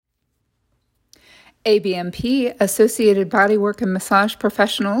ABMP, Associated Bodywork and Massage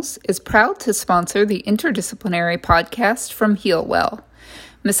Professionals, is proud to sponsor the interdisciplinary podcast from HealWell.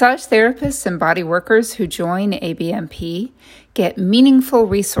 Massage therapists and body workers who join ABMP get meaningful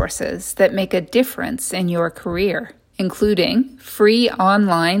resources that make a difference in your career, including free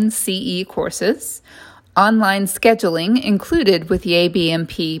online CE courses, online scheduling included with the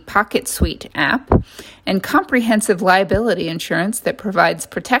ABMP Pocket Suite app, and comprehensive liability insurance that provides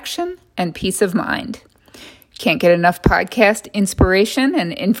protection and peace of mind. Can't get enough podcast inspiration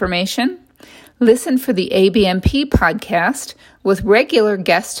and information? Listen for the ABMP podcast with regular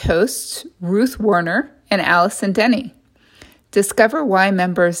guest hosts Ruth Werner and Allison Denny. Discover why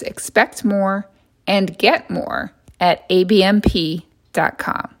members expect more and get more at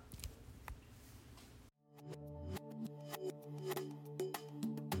abmp.com.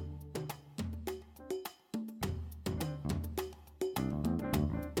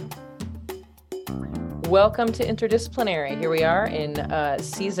 Welcome to Interdisciplinary. Here we are in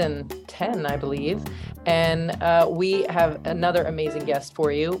season 10, I believe, and we have another amazing guest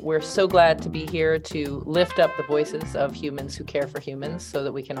for you. We're so glad to be here to lift up the voices of humans who care for humans so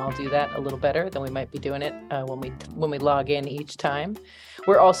that we can all do that a little better than we might be doing it when we log in each time.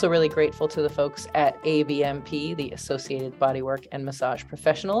 We're also really grateful to the folks at ABMP, the Associated Bodywork and Massage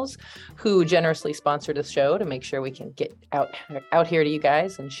Professionals, who generously sponsored the show to make sure we can get out here to you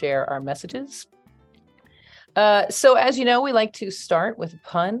guys and share our messages. So as you know, we like to start with a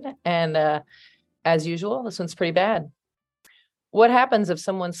pun, and as usual, this one's pretty bad. What happens if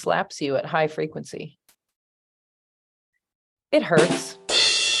someone slaps you at high frequency? It hurts.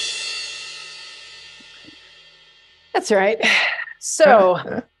 That's right.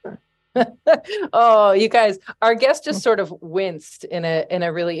 So, oh, you guys, our guest just sort of winced in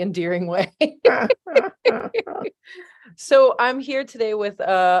a really endearing way. So I'm here today with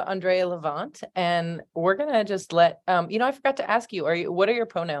Andrea Levant, and we're gonna just let I forgot to ask you, what are your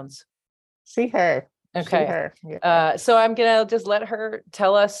pronouns? She, her. Okay. She, her. Yeah. So I'm gonna just let her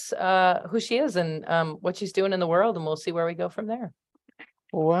tell us who she is and what she's doing in the world, and we'll see where we go from there.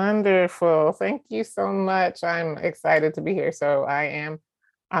 Wonderful. Thank you so much. I'm excited to be here. So I am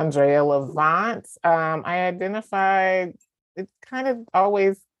Andrea Levant. I identify, it kind of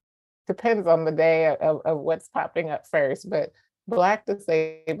always depends on the day of what's popping up first, but Black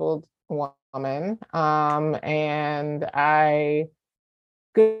disabled woman. And I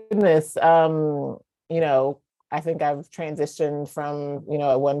think I've transitioned from,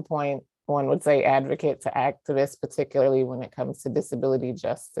 at one point, one would say advocate to activist, particularly when it comes to disability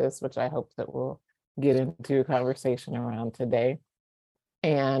justice, which I hope that we'll get into a conversation around today.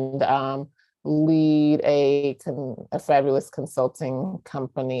 And lead a fabulous consulting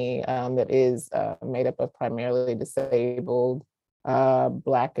company that is made up of primarily disabled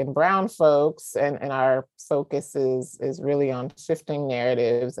Black and Brown folks, and our focus is really on shifting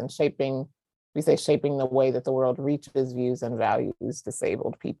narratives and shaping the way that the world reaches, views, and values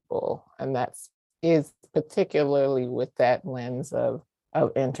disabled people, and is particularly with that lens of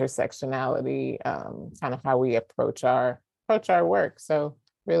intersectionality, kind of how we approach our work. So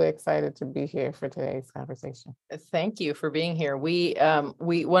really excited to be here for today's conversation. Thank you for being here. We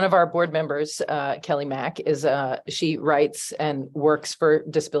one of our board members, Kelly Mack, she writes and works for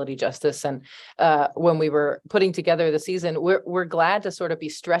disability justice. And when we were putting together the season, we're glad to sort of be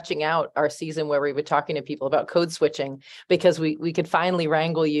stretching out our season where we were talking to people about code switching, because we could finally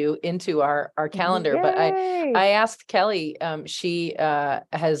wrangle you into our calendar. Yay! But I asked Kelly, she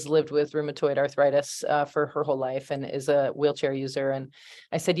has lived with rheumatoid arthritis for her whole life and is a wheelchair user. And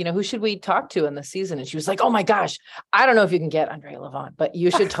I said, who should we talk to in the season? And she was like, oh my gosh, I don't know if you can get Andrea Levant, but you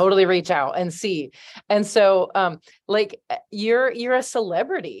should totally reach out and see. And so you're a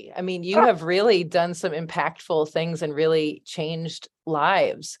celebrity. I mean, you have really done some impactful things and really changed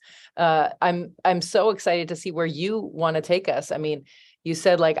lives. I'm so excited to see where you want to take us. I mean, you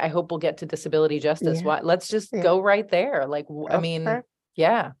said, I hope we'll get to disability justice. Yeah. Why? Let's just go right there.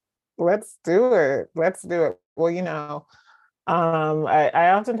 Yeah. Let's do it. Well, I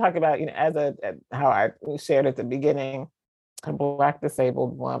often talk about, how I shared at the beginning, a Black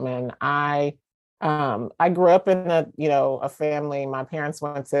disabled woman. I grew up in a family. My parents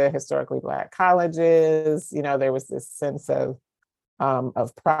went to historically Black colleges. There was this sense of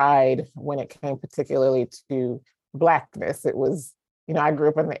pride when it came particularly to Blackness. It was, I grew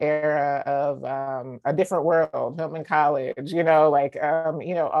up in the era of A Different World, Hillman College,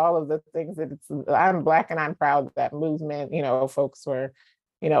 all of the things I'm Black and I'm proud of that movement. Folks were,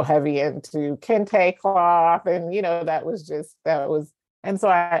 heavy into kente cloth, and, that was And so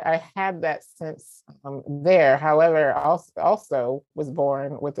I had that sense there. However, also was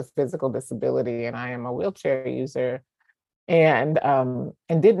born with a physical disability, and I am a wheelchair user, and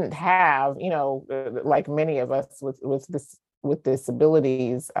didn't have, like many of us with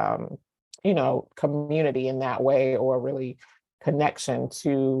disabilities, community in that way, or really connection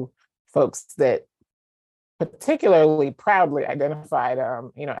to folks that particularly proudly identified,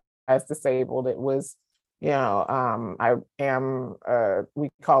 as disabled. It was, I am, we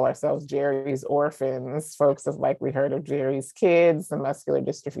call ourselves Jerry's orphans. Folks have likely heard of Jerry's Kids, the muscular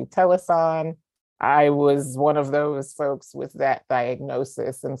dystrophy telethon. I was one of those folks with that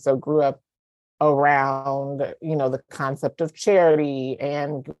diagnosis, and so grew up around, the concept of charity,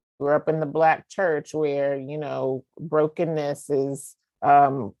 and grew up in the Black church where, brokenness is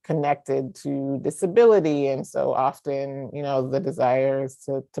connected to disability. And so often, the desire is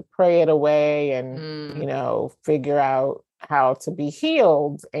to pray it away and, figure out how to be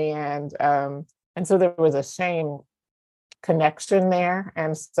healed. And so there was a shame connection there.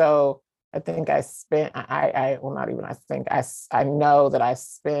 And so I think I spent, well, not even I think, I know that I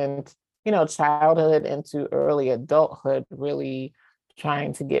spent, childhood into early adulthood really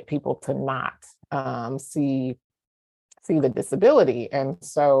trying to get people to not see the disability. And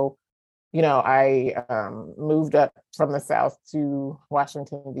so, I moved up from the South to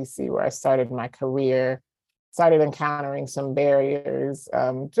Washington, D.C., where I started my career, started encountering some barriers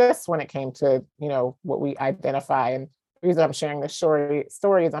just when it came to, what we identify. And the reason I'm sharing this story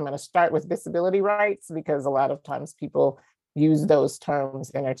is I'm going to start with disability rights, because a lot of times people use those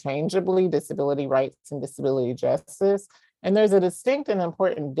terms interchangeably, disability rights and disability justice. And there's a distinct and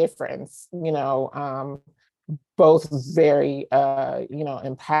important difference, both very,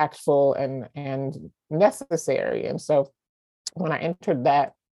 impactful and necessary. And so when I entered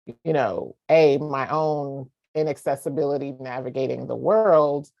that, my own inaccessibility navigating the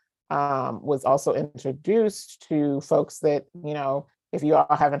world, was also introduced to folks that, if you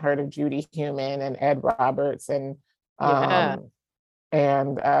all haven't heard of Judy Heumann and Ed Roberts and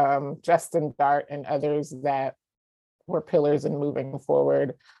Justin Dart and others that were pillars in moving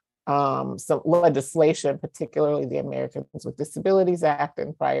forward some legislation, particularly the Americans with Disabilities Act,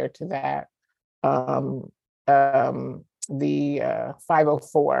 and prior to that, the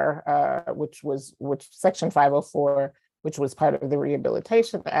 504, which Section 504, which was part of the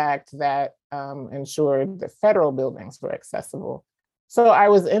Rehabilitation Act that ensured that federal buildings were accessible. So I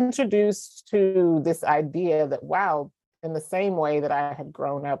was introduced to this idea that, wow, in the same way that I had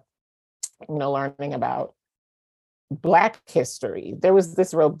grown up, learning about Black history, there was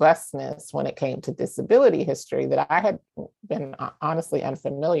this robustness when it came to disability history that I had been honestly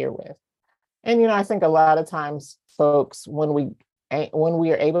unfamiliar with. And, I think a lot of times folks, when we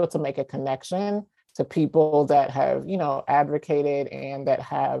are able to make a connection to people that have, advocated and that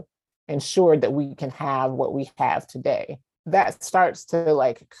have ensured that we can have what we have today, that starts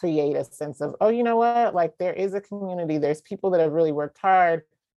to create a sense of, oh, you know what, there is a community, there's people that have really worked hard,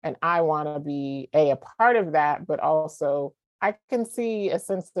 and I want to be a part of that, but also I can see a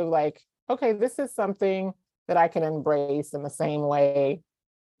sense of okay, this is something that I can embrace in the same way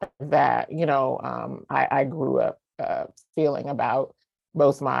that, I grew up feeling about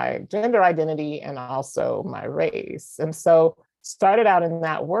both my gender identity and also my race. And so started out in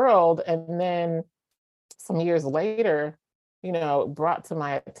that world, and then some years later, brought to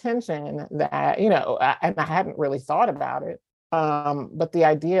my attention that, and I hadn't really thought about it, but the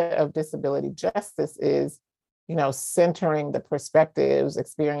idea of disability justice is, centering the perspectives,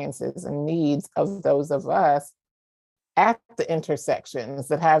 experiences, and needs of those of us at the intersections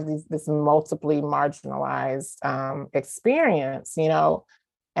that have this multiply marginalized experience,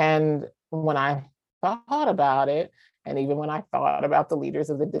 And when I thought about it, and even when I thought about the leaders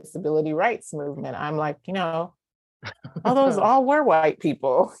of the disability rights movement, I'm like, all those all were white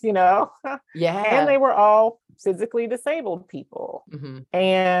people, Yeah. And they were all physically disabled people. Mm-hmm.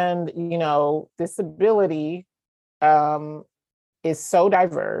 And, disability is so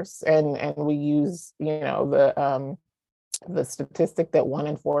diverse. And we use, the statistic that 1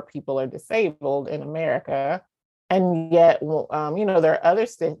 in 4 people are disabled in America. And yet, there are other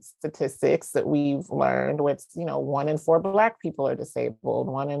statistics that we've learned, which, 1 in 4 Black people are disabled,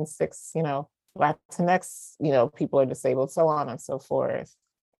 1 in 6, Latinx, people are disabled, so on and so forth.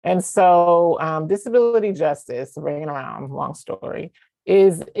 And so disability justice, to bring it around, long story,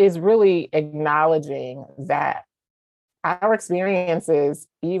 is really acknowledging that our experiences,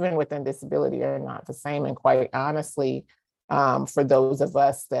 even within disability, are not the same. And quite honestly, for those of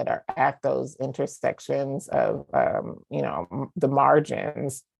us that are at those intersections of, the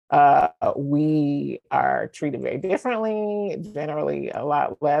margins, We are treated very differently, generally a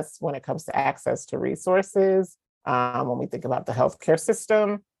lot less when it comes to access to resources. When we think about the healthcare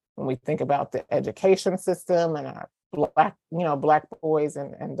system, when we think about the education system and our Black boys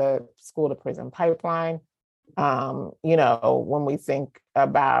and the school to prison pipeline, when we think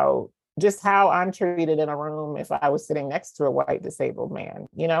about just how I'm treated in a room if I was sitting next to a white disabled man,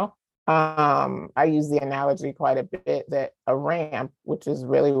 I use the analogy quite a bit that a ramp, which is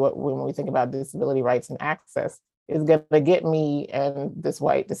really what, when we think about disability rights and access, is going to get me and this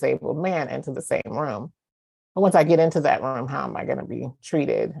white disabled man into the same room. But once I get into that room, how am I going to be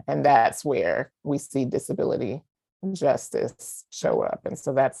treated? And that's where we see disability justice show up. And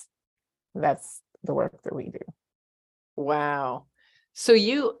so that's the work that we do. Wow. So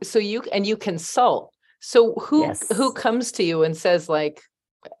you consult. So who comes to you and says, like,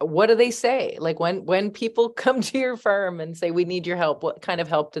 what do they say? Like when people come to your firm and say, we need your help, what kind of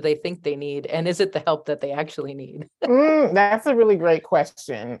help do they think they need? And is it the help that they actually need? That's a really great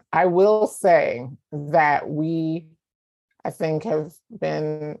question. I will say that I think, have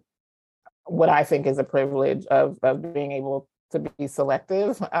been what I think is a privilege of being able to be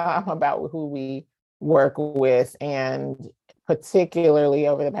selective about who we work with. And particularly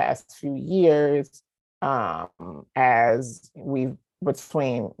over the past few years, as we've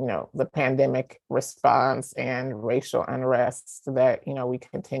between the pandemic response and racial unrest that we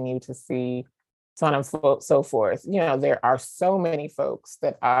continue to see, so on and so forth. There are so many folks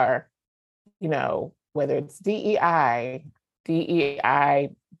that are, whether it's DEI,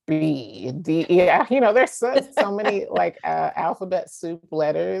 DEIB, DEI, there's so many like alphabet soup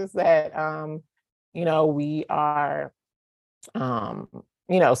letters that we are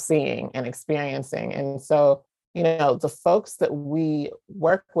seeing and experiencing. And so the folks that we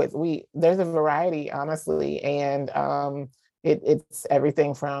work with, there's a variety, honestly, and it's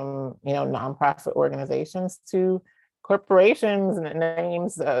everything from nonprofit organizations to corporations and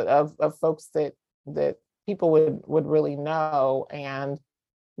names of folks that people would really know. And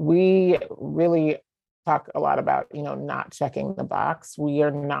we really talk a lot about not checking the box. We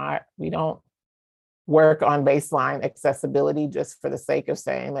don't work on baseline accessibility just for the sake of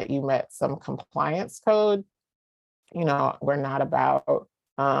saying that you met some compliance code. We're not about,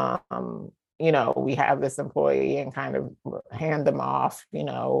 we have this employee and kind of hand them off,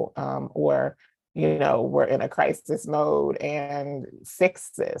 or, we're in a crisis mode and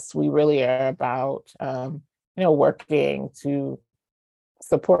fix this. We really are about, working to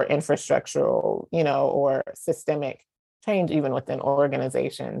support infrastructural, or systemic change even within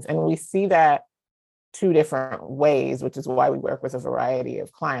organizations. And we see that two different ways, which is why we work with a variety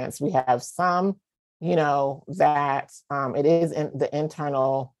of clients. We have some that it is in the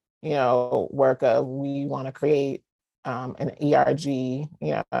internal, work of, we want to create an ERG,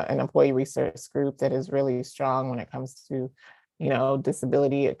 an employee research group that is really strong when it comes to,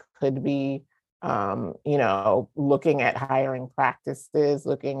 disability. It could be, looking at hiring practices,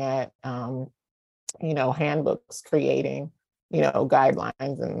 looking at, handbooks, creating,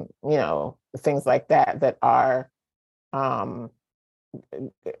 guidelines and, things like that are,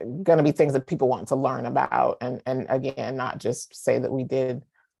 going to be things that people want to learn about, and again, not just say that we did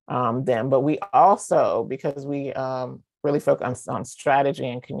them, but we also, because we really focus on strategy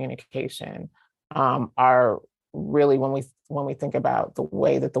and communication, are really, when we think about the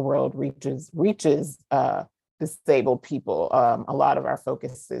way that the world reaches disabled people, a lot of our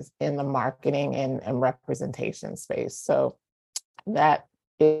focus is in the marketing and representation space. So that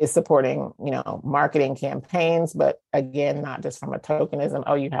is supporting, marketing campaigns, but again, not just from a tokenism,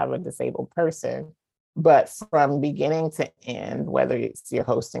 oh, you have a disabled person, but from beginning to end, whether it's you're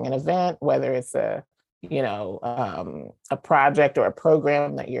hosting an event, whether it's a project or a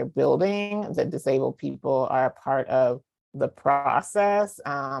program that you're building, that disabled people are a part of the process,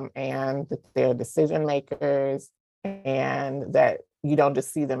 and that they're decision makers, and that you don't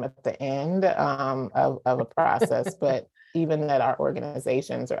just see them at the end of a process, but even that our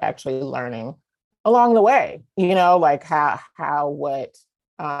organizations are actually learning along the way, like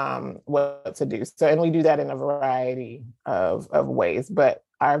what to do. So, and we do that in a variety of ways, but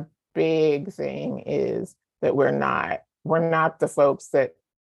our big thing is that we're not the folks that,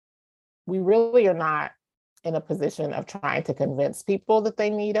 we really are not in a position of trying to convince people that they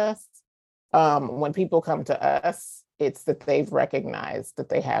need us. When people come to us, it's that they've recognized that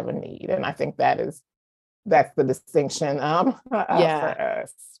they have a need. And I think that's the distinction for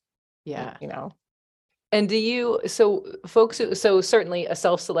us. Yeah. And so so certainly a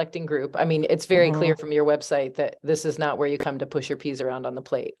self-selecting group. I mean, it's very clear from your website that this is not where you come to push your peas around on the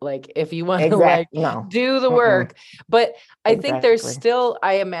plate. Like if you want to No. do the work, but I think there's Exactly. still,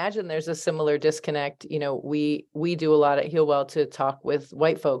 I imagine there's a similar disconnect. You know, we do a lot at HealWell to talk with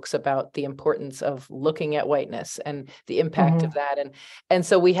white folks about the importance of looking at whiteness and the impact of that. And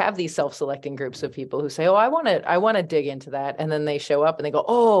so we have these self-selecting groups of people who say, oh, I want to dig into that. And then they show up and they go,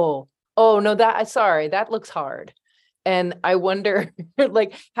 oh no, sorry, that looks hard. And I wonder,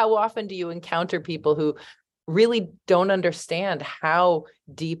 like, how often do you encounter people who really don't understand how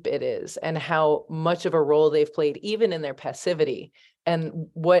deep it is and how much of a role they've played, even in their passivity? And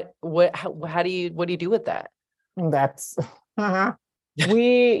how do you do with that? That's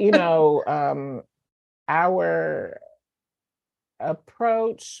our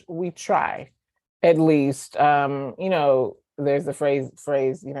approach, we try at least, there's a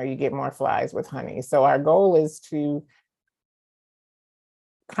phrase, you get more flies with honey. So our goal is to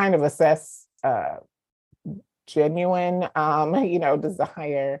kind of assess genuine,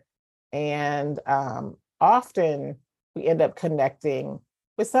 desire. And often we end up connecting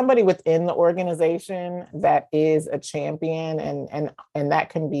with somebody within the organization that is a champion, and that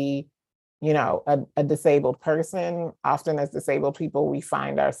can be, a disabled person. Often as disabled people, we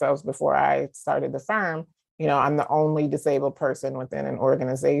find ourselves, before I started the firm, I'm the only disabled person within an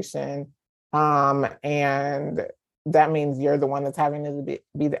organization. And that means you're the one that's having to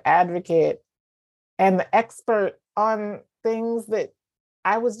be the advocate and the expert on things that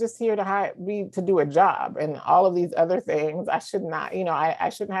I was just here to do a job, and all of these other things. I should not, I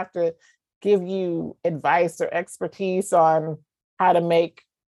shouldn't have to give you advice or expertise on how to make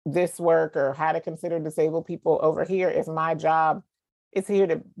this work or how to consider disabled people over here if my job is here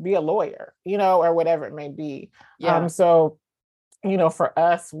to be a lawyer, or whatever it may be. Yeah. So, for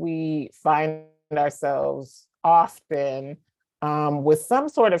us, we find ourselves often with some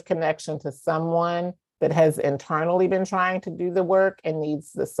sort of connection to someone that has internally been trying to do the work and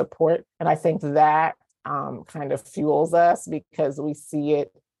needs the support. And I think that kind of fuels us, because we see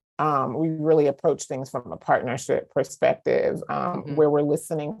it. We really approach things from a partnership perspective, where we're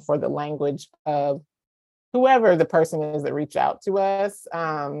listening for the language of whoever the person is that reach out to us,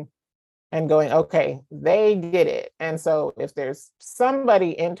 and going, okay, they get it. And so if there's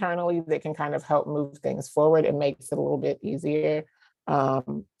somebody internally that can kind of help move things forward, it makes it a little bit easier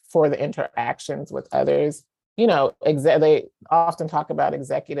for the interactions with others. They often talk about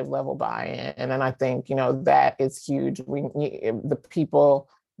executive level buy-in. And I think, that is huge. The people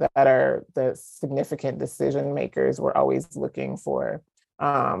that are the significant decision makers, we're always looking for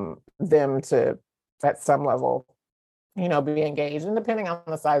them to, at some level, be engaged. And depending on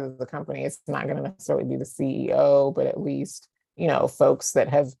the size of the company, it's not going to necessarily be the CEO, but at least, folks that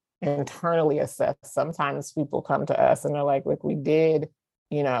have internally assessed. Sometimes people come to us and they're like, look, we did,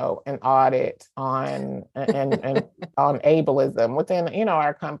 an audit on and on ableism within,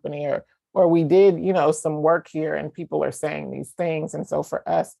 our company, or we did, some work here and people are saying these things. And so for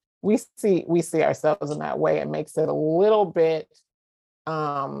us, we see ourselves in that way. It makes it a little bit,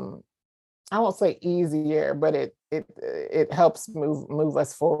 I won't say easier, but it helps move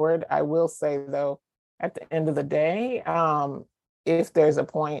us forward. I will say though, at the end of the day, if there's a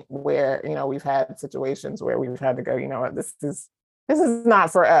point where, we've had situations where we've had to go, this is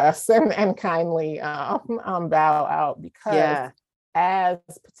not for us, and kindly bow out, because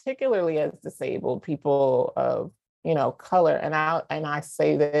particularly as disabled people of, color, and I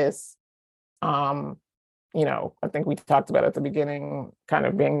say this, I think we talked about at the beginning, kind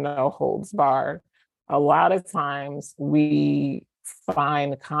of being no holds barred. A lot of times we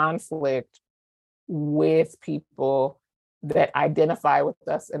find conflict with people that identify with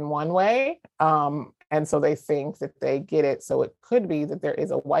us in one way. And so they think that they get it. So it could be that there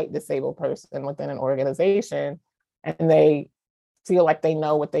is a white disabled person within an organization and they feel like they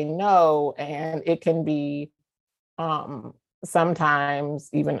know what they know. And it can be sometimes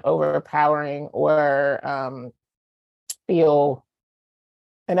even overpowering, or feel,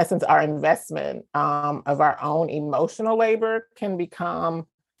 in essence, our investment of our own emotional labor can become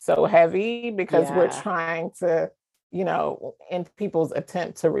so heavy, because we're trying to, in people's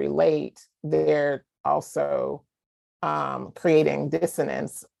attempt to relate, they're also creating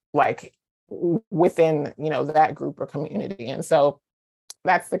dissonance, like within, that group or community. And so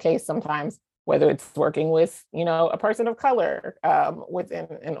that's the case sometimes, whether it's working with, a person of color within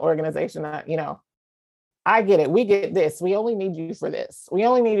an organization that, I get it. We get this. We only need you for this. We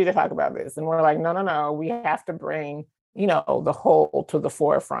only need you to talk about this. And we're like, no. We have to bring, the whole to the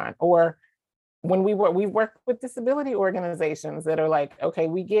forefront. Or when we've worked with disability organizations that are like, okay,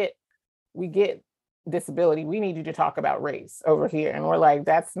 we get disability, we need you to talk about race over here. And we're like,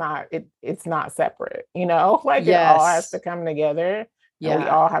 that's not it, it's not separate, like it all has to Yes. come together, and we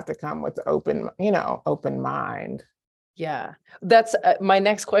Yeah. all have to come with the open mind. Yeah. That's my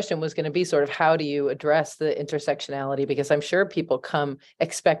next question was going to be sort of how do you address the intersectionality? Because I'm sure people come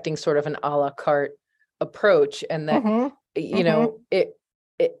expecting sort of an a la carte approach, and that,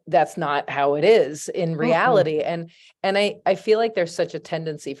 that's not how it is in reality. And I feel like there's such a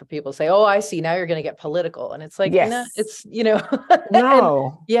tendency for people to say, oh, I see, now you're going to get political. And it's like, no, Yes. it's,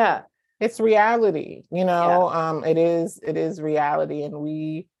 No. yeah. It's reality, Yeah. it is reality. And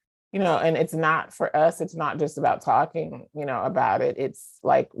we, and it's not for us, it's not just about talking, about it. It's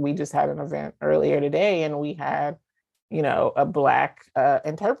like, we just had an event earlier today and we had, a Black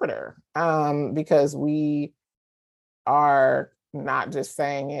interpreter, because we are not just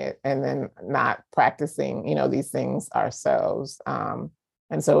saying it and then not practicing, these things ourselves.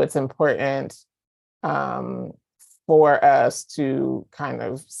 And so it's important, for us to kind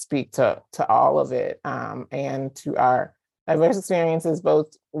of speak to all of it, and to our diverse experiences, both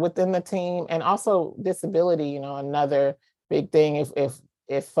within the team and also disability. Another big thing,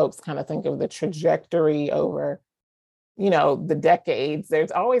 if folks kind of think of the trajectory over, the decades,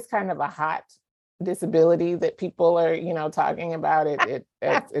 there's always kind of a hot disability that people are, talking about.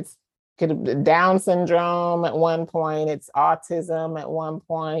 It's could have been Down syndrome at one point, it's autism at one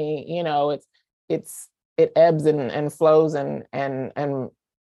point, it ebbs and flows, and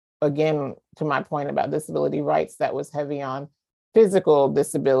again, to my point about disability rights, that was heavy on physical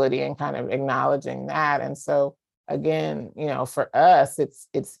disability and kind of acknowledging that. And so again, for us, it's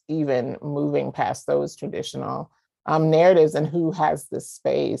even moving past those traditional narratives, and who has the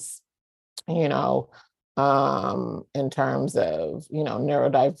space, in terms of,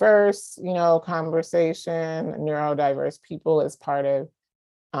 neurodiverse, conversation, neurodiverse people as part of,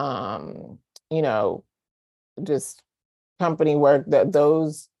 you know, just company work, that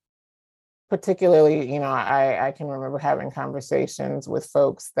those particularly, I can remember having conversations with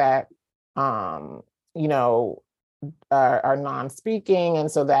folks that, you know, are non-speaking.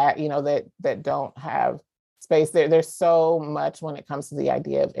 And so that, that don't have space there. There's so much when it comes to the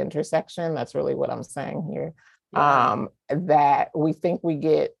idea of intersection. That's really what I'm saying here. Yeah. That we think we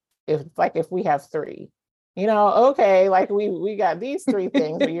get, if we have three, okay, like we got these three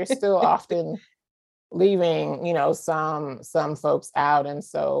things, but you're still often leaving, some folks out. And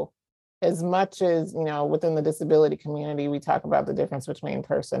so as much as, within the disability community, we talk about the difference between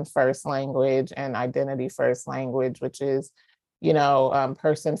person first language and identity first language, which is,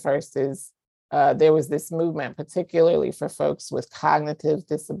 person first is, there was this movement, particularly for folks with cognitive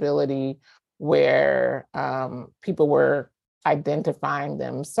disability, where people were identifying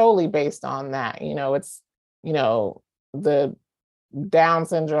them solely based on that. It's, the Down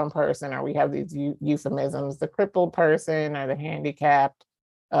syndrome person, or we have these euphemisms, the crippled person or the handicapped,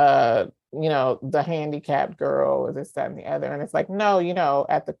 the handicapped girl, or this, that, and the other. And it's like, no,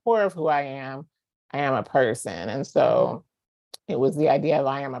 at the core of who I am a person. And so it was the idea of,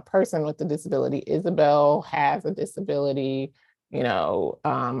 I am a person with a disability. Isabel has a disability,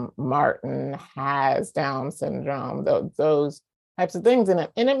 Martin has Down syndrome, those types of things. And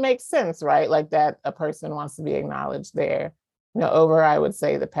it makes sense, right? Like that a person wants to be acknowledged there. Over, I would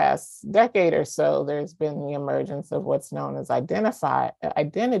say, the past decade or so, there's been the emergence of what's known as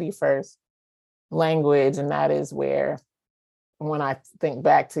identity first language. And that is where, when I think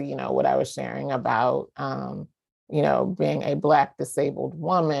back to, what I was sharing about, being a Black disabled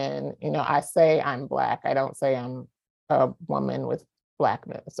woman, I say I'm Black. I don't say I'm a woman with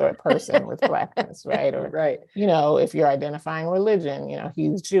Blackness, or a person with Blackness, right? Or, right. If you're identifying religion,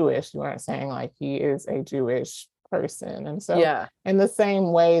 he's Jewish, you aren't saying like he is a Jewish person. And so, Yeah. in the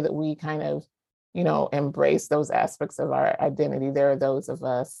same way that we kind of, embrace those aspects of our identity, there are those of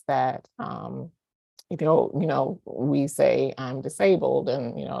us that, we say I'm disabled,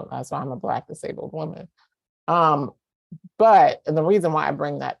 and, that's why I'm a Black disabled woman. But the reason why I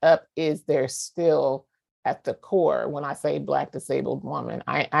bring that up is there's still, at the core, when I say Black disabled woman,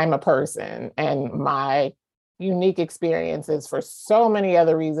 I'm a person, and my unique experiences, for so many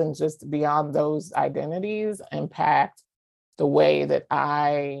other reasons just beyond those identities, impact the way that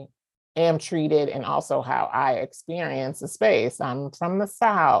I am treated, and also how I experience the space. I'm from the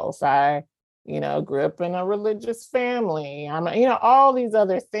South. I, grew up in a religious family. I'm, all these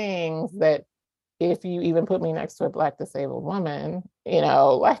other things that, if you even put me next to a Black disabled woman,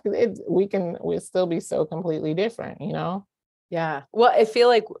 like we'll still be so completely different. Yeah. Well, I feel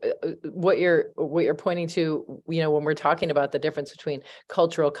like what you're pointing to, when we're talking about the difference between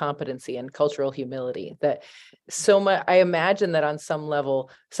cultural competency and cultural humility, that so much, I imagine that on some level,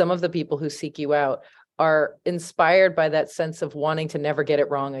 some of the people who seek you out are inspired by that sense of wanting to never get it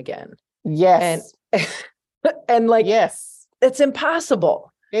wrong again. Yes. And like, yes, it's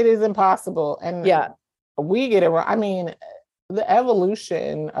impossible. it is impossible. And yeah, we get it wrong. I mean, the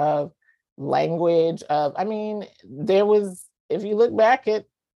evolution of language there was, if you look back at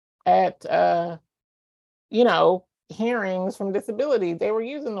hearings from disability, they were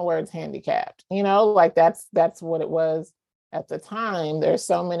using the words handicapped, like that's what it was at the time. There's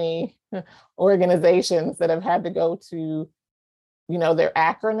so many organizations that have had to go to their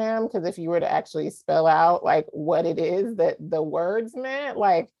acronym, because if you were to actually spell out like what it is that the words meant,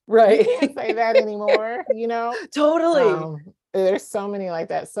 like right, you can't say that anymore. Totally. There's so many like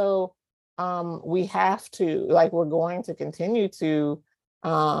that. So we have to, like, we're going to continue to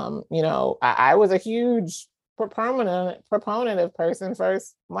I was a huge proponent of person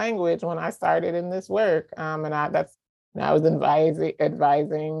first language when I started in this work, and I was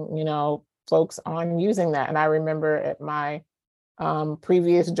advising folks on using that. And I remember at my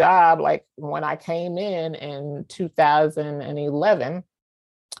previous job, like when I came in 2011,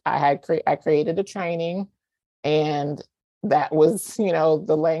 I created a training, and that was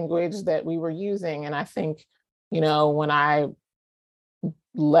the language that we were using. And I think when I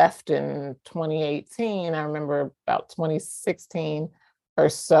left in 2018, I remember about 2016 or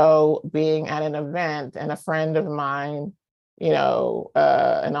so being at an event, and a friend of mine,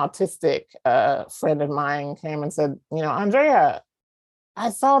 an autistic friend of mine came and said, Andrea, I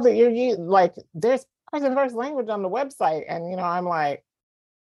saw that like there's person first language on the website. And I'm like,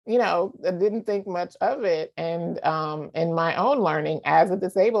 I didn't think much of it. And in my own learning as a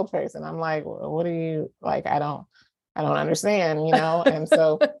disabled person, I'm like, well, what do you like? I don't understand, And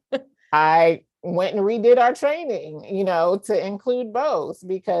so I went and redid our training, to include both,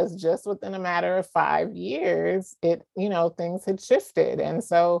 because just within a matter of 5 years, things had shifted. And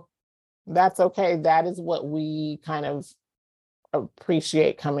so that's okay. That is what we kind of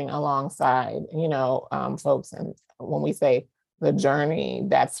appreciate coming alongside, folks. And when we say the journey,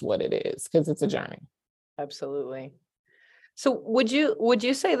 that's what it is, because it's a journey. Absolutely. So would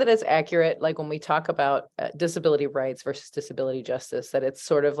you say that it's accurate, like when we talk about disability rights versus disability justice, that it's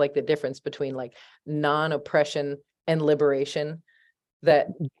sort of like the difference between like non-oppression and liberation? That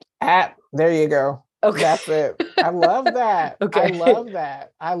there you go. Okay. That's it. I love that. Okay. I love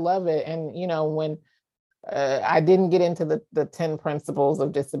that. I love it. And when I didn't get into the 10 principles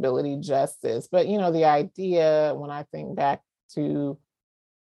of disability justice, but the idea, when I think back to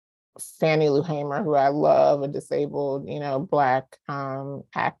Fannie Lou Hamer, who I love, a disabled, Black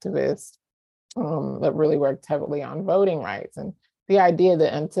activist that really worked heavily on voting rights. And the idea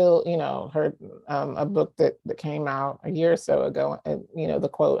that until, her a book that came out a year or so ago, the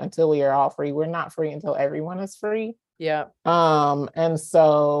quote, "Until we are all free, we're not free until everyone is free." Yeah. And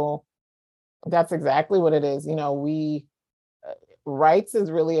so that's exactly what it is. Rights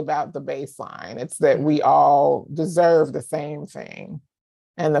is really about the baseline. It's that we all deserve the same thing.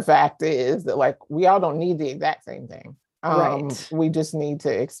 And the fact is that, like, we all don't need the exact same thing. Right. We just need to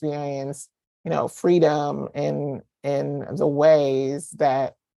experience, freedom in the ways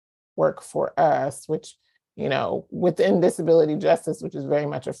that work for us, which, within disability justice, which is very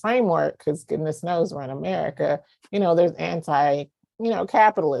much a framework, because goodness knows we're in America, there's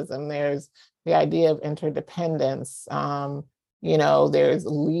capitalism, there's the idea of interdependence, there's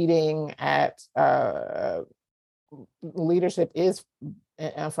leading at leadership is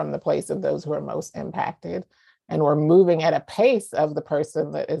from the place of those who are most impacted, and we're moving at a pace of the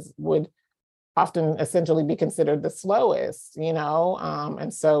person that would often essentially be considered the slowest,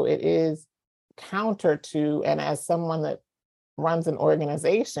 and so it is counter to, and as someone that runs an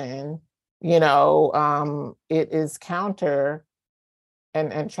organization, it is counter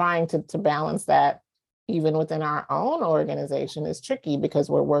and trying to balance that even within our own organization is tricky,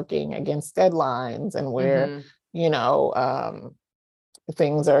 because we're working against deadlines, and we're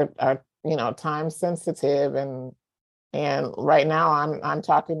things are time sensitive, and right now I'm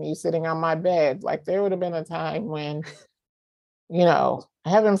talking to you sitting on my bed. Like, there would have been a time when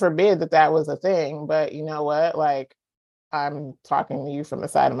heaven forbid that was a thing, but you know what, like, I'm talking to you from the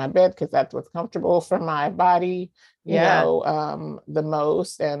side of my bed because that's what's comfortable for my body, the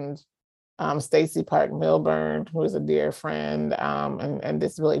most. And Stacey Park Milburn, who is a dear friend and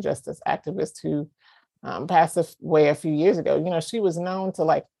disability justice activist who passed away a few years ago, she was known to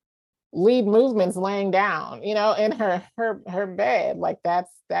like lead movements laying down, in her bed. Like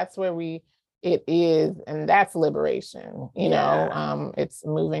that's where we it is, and that's liberation, it's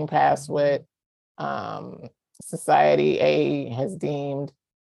moving past what society A has deemed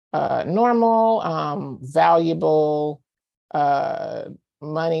normal, valuable,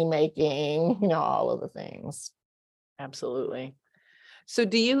 money making, all of the things. Absolutely. So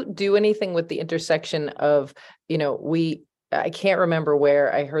do you do anything with the intersection of, I can't remember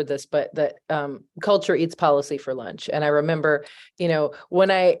where I heard this, but that culture eats policy for lunch. And I remember,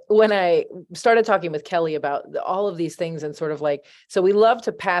 when I started talking with Kelly about all of these things and sort of like, so we love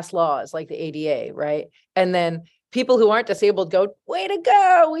to pass laws like the ADA, right? And then people who aren't disabled go, way to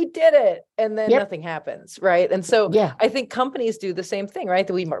go, we did it. And then nothing happens, right? And so I think companies do the same thing, right?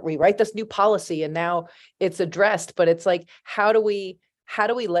 That we write this new policy and now it's addressed, but it's like, how do we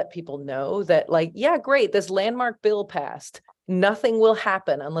let people know that, like, yeah, great, this landmark bill passed, nothing will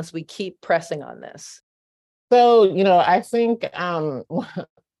happen unless we keep pressing on this? So, I think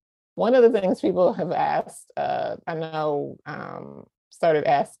one of the things people have asked, I know, started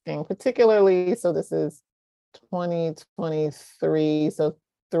asking particularly, so this is 2023, so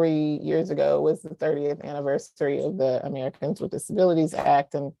 3 years ago was the 30th anniversary of the Americans with Disabilities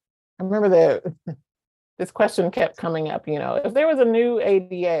Act. And I remember this question kept coming up, if there was a new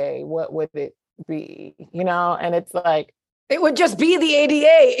ADA, what would it be? And it's like, it would just be the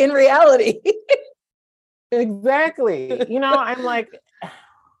ADA in reality. Exactly. I'm like,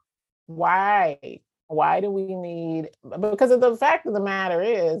 why do we need, because of the fact of the matter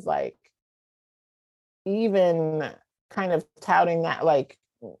is, like, even kind of touting that, like,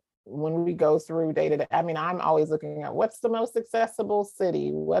 when we go through day to day, I mean, I'm always looking at what's the most accessible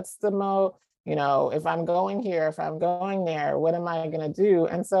city, what's the most, if I'm going here, if I'm going there, what am I going to do?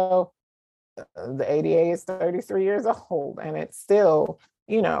 And so the ADA is 33 years old, and it's still,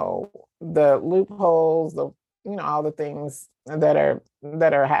 the loopholes, all the things that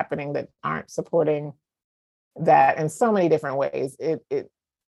are happening that aren't supporting that in so many different ways. It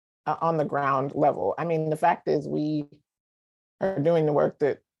on the ground level. I mean, the fact is, we are doing the work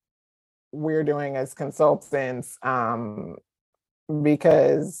that we're doing as consultants,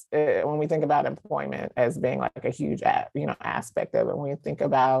 because when we think about employment as being like a huge aspect of it, when we think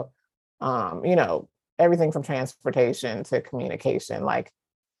about everything from transportation to communication, like,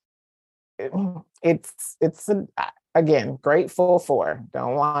 it's again, grateful for,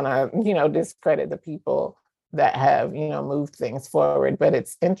 don't want to discredit the people that have moved things forward, but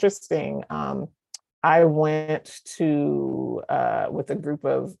it's interesting. I went to with a group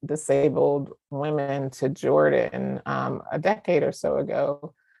of disabled women to Jordan a decade or so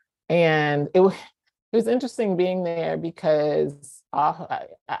ago, and it was interesting being there because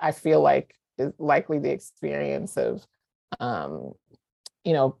I feel like it's likely the experience of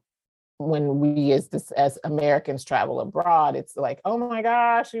when we as Americans travel abroad, it's like, oh my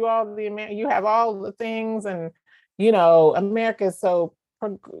gosh, you have all the things, and America is so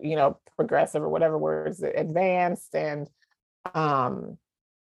progressive, or whatever words, advanced, and the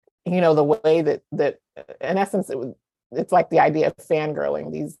way that in essence it's like the idea of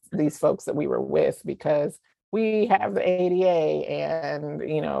fangirling these folks that we were with, because we have the ADA, and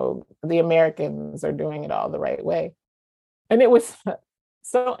the Americans are doing it all the right way. And it was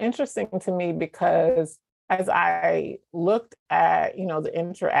so interesting to me, because as I looked at the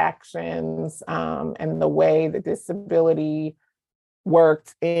interactions, and the way that disability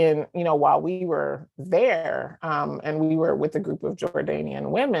worked in while we were there, and we were with a group of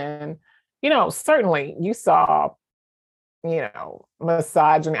Jordanian women, certainly you saw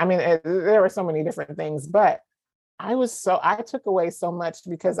misogyny. I mean, there were so many different things, but I took away so much,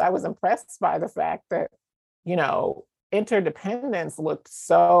 because I was impressed by the fact that interdependence looked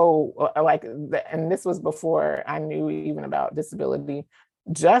so like, and this was before I knew even about disability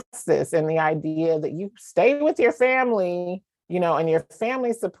justice, and the idea that you stay with your family, and your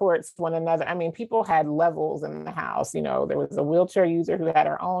family supports one another. I mean, people had levels in the house. There was a wheelchair user who had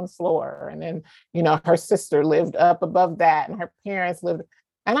her own floor, and then her sister lived up above that, and her parents lived.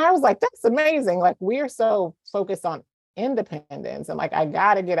 And I was like, that's amazing. Like, we're so focused on independence, and like, I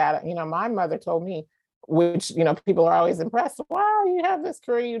gotta get out of, my mother told me, which people are always impressed, wow, you have this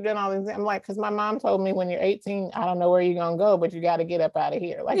career, you've done all these. I'm like, because my mom told me, when you're 18, I don't know where you're gonna go, but you got to get up out of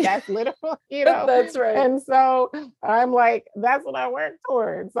here. Like, that's literal, That's right. And so I'm like, that's what I work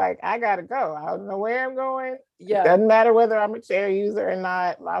towards. Like, I gotta go, I don't know where I'm going. Yeah, doesn't matter whether I'm a chair user or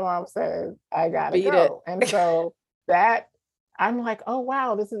not. My mom says I gotta Beat go. it. And so that, I'm like, oh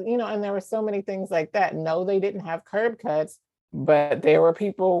wow, this is, and there were so many things like that. No, they didn't have curb cuts, but there were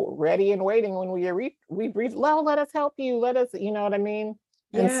people ready and waiting when we briefed, well, let us help you, let us, you know what I mean?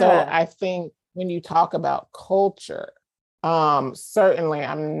 And so I think when you talk about culture, Certainly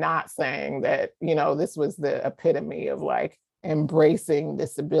I'm not saying that, this was the epitome of like embracing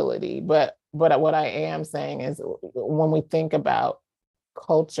disability, but what I am saying is when we think about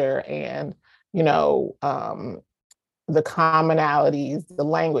culture and, you know, the commonalities, the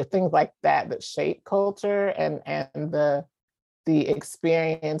language, things like that that shape culture and the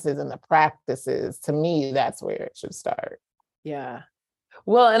experiences and the practices, to me, that's where it should start. Yeah.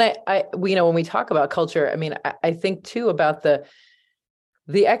 Well, and when we talk about culture, I mean, I think too about the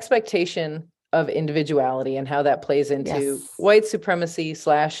expectation of individuality and how that plays into Yes. white supremacy /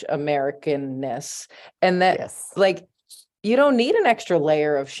 Americanness. And that Yes. like, you don't need an extra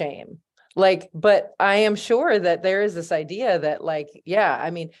layer of shame. Like, but I am sure that there is this idea that like, yeah,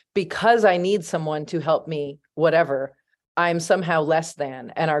 I mean, because I need someone to help me, whatever, I'm somehow less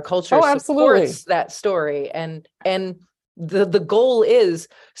than, and our culture Oh, absolutely. supports that story. And the goal is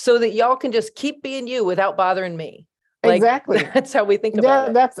so that y'all can just keep being you without bothering me. Like, Exactly. that's how we think about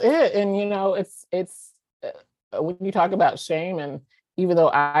it. That's it. And it's when you talk about shame, and even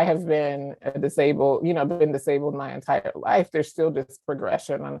though I have been disabled, been disabled my entire life, there's still this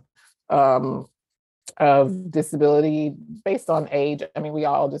progression of disability based on age. I mean, we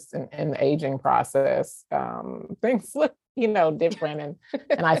all just in the aging process, things look, different.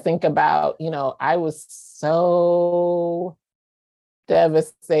 And I think about, I was so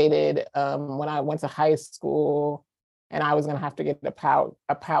devastated when I went to high school and I was going to have to get a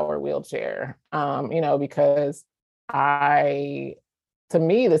power wheelchair, because to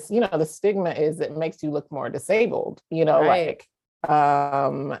me, this, the stigma is it makes you look more disabled, Right. like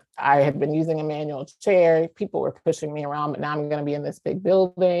I had been using a manual chair, people were pushing me around, but now I'm going to be in this big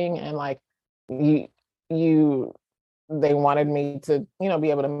building and like you they wanted me to, be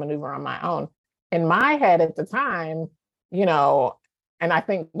able to maneuver on my own. In my head at the time, and I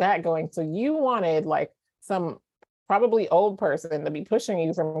think back going, so you wanted like some probably old person to be pushing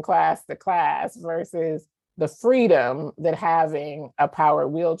you from class to class versus the freedom that having a power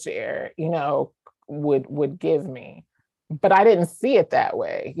wheelchair, would give me. But I didn't see it that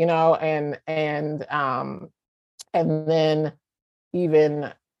way, and then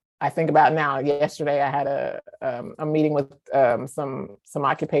even I think about now, yesterday I had a meeting with some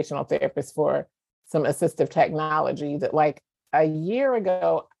occupational therapists for some assistive technology that like a year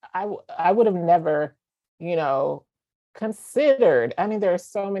ago, I would have never, considered. I mean, there are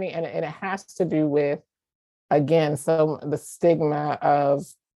so many, and it has to do with, again, the stigma of,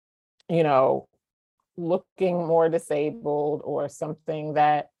 looking more disabled or something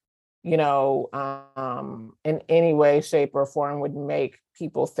that, in any way, shape, or form would make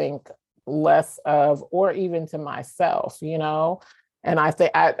people think less of, or even to myself, And I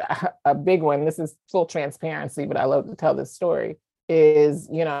think a big one, this is full transparency, but I love to tell this story, is,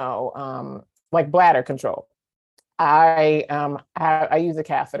 like bladder control. I use a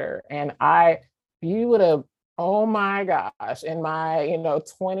catheter, and you would have, oh my gosh, in my,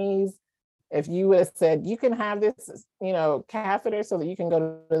 20s, if you would have said, you can have this, catheter so that you can go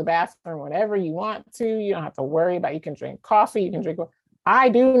to the bathroom whenever you want to, you don't have to worry about, you can drink coffee, you can drink, I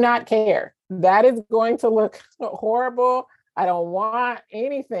do not care. That is going to look horrible. I don't want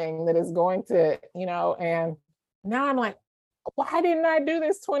anything that is going to, and now I'm like, why didn't I do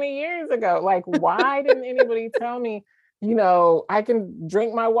this 20 years ago? Like, why didn't anybody tell me, I can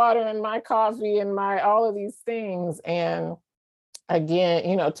drink my water and my coffee and all of these things. And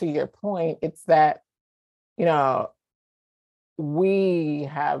again, to your point, it's that, we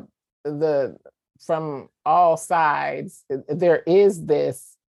have from all sides, there is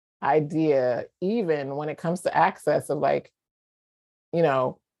this idea, even when it comes to access, of like,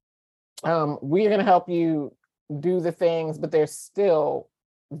 we're going to help you do the things, but there's still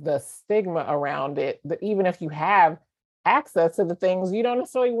the stigma around it that even if you have access to the things, you don't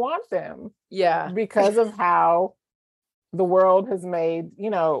necessarily want them. Yeah. Because of how the world has made,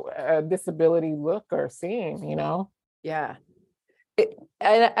 a disability look or seem, Yeah.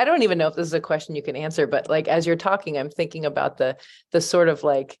 I don't even know if this is a question you can answer, but like, as you're talking, I'm thinking about the sort of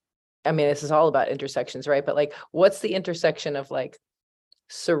like, I mean, this is all about intersections, right? But like, what's the intersection of like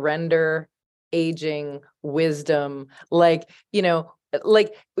surrender, aging, wisdom? Like,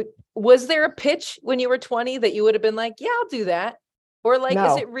 like, was there a pitch when you were 20 that you would have been like, yeah, I'll do that? Or like,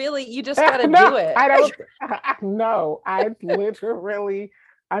 no. Is it really, you just got to no, do it? I don't, no, I literally,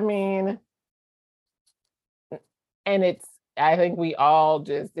 I mean, and I think we all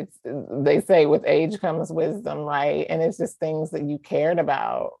just, they say with age comes wisdom, right? And it's just things that you cared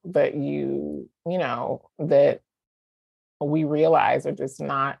about that that we realize are just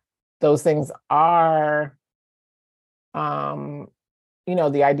not, those things are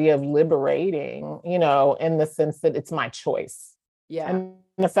the idea of liberating, in the sense that it's my choice. Yeah. And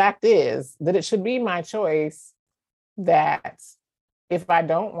the fact is that it should be my choice that if I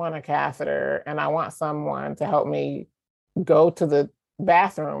don't want a catheter and I want someone to help me go to the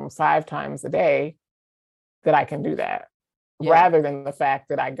bathroom 5 times a day, that I can do that. Yeah. Rather than the fact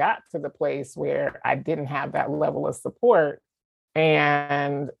that I got to the place where I didn't have that level of support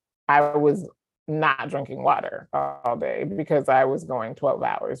and I was not drinking water all day because I was going 12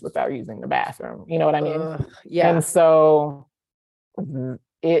 hours without using the bathroom. You know what I mean? Yeah. And so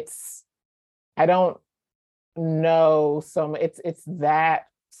I don't know. So it's that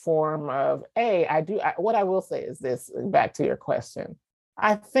form of, what I will say is this, back to your question.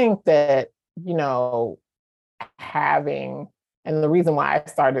 I think that, having, and the reason why I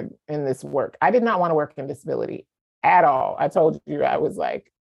started in this work, I did not want to work in disability at all. I told you I was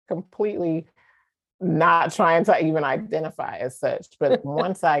like completely not trying to even identify as such. But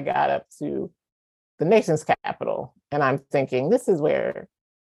once I got up to the nation's capital, and I'm thinking, this is where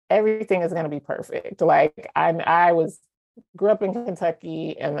everything is going to be perfect. Like I grew up in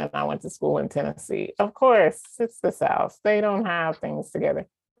Kentucky, and then I went to school in Tennessee. Of course, it's the South. They don't have things together.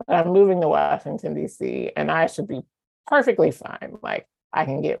 But I'm moving to Washington, D.C., and I should be perfectly fine. Like I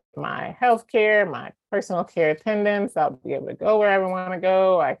can get my health care, my personal care attendance. I'll be able to go wherever I want to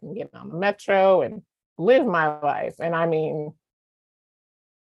go. I can get on the metro and live my life. And I mean,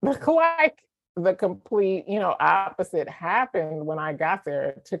 like the complete, opposite happened when I got there.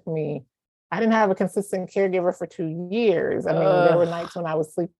 It took me, I didn't have a consistent caregiver for 2 years. I mean, there were nights when I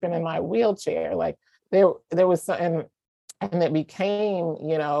was sleeping in my wheelchair. Like there was something, and it became,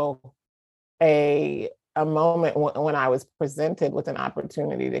 a moment when I was presented with an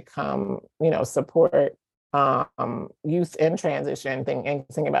opportunity to come, support youth in transition,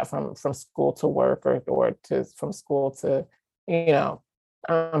 thinking about from school to work or from school to,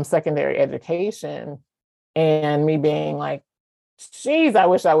 secondary education, and me being like, geez, I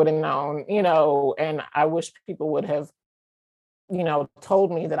wish I would have known, and I wish people would have,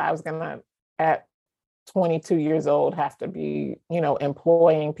 told me that I was gonna, at 22 years old, have to be,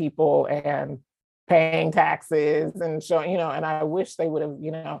 employing people and paying taxes and showing, and I wish they would have,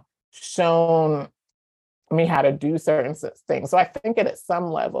 shown me how to do certain things. So I think at some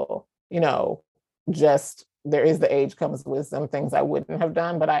level, just there is the age comes wisdom, things I wouldn't have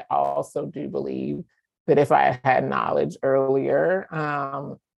done. But I also do believe that if I had knowledge earlier,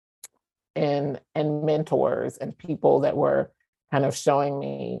 and mentors and people that were kind of showing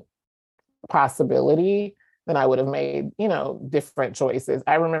me possibility, then I would have made, different choices.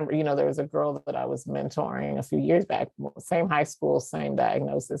 I remember, there was a girl that I was mentoring a few years back, same high school, same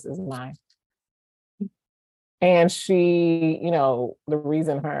diagnosis as mine. And she, the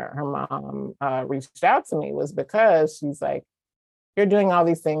reason her mom reached out to me was because she's like, you're doing all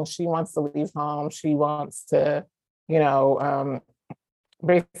these things. She wants to leave home. She wants to,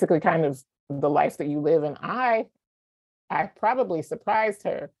 basically kind of the life that you live. And I probably surprised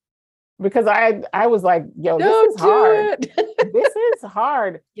her because I was like, yo, this is hard. This is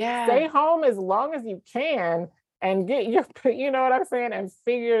hard. Yeah. Stay home as long as you can and get your, you know what I'm saying? And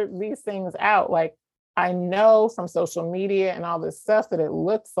figure these things out. Like, I know from social media and all this stuff that it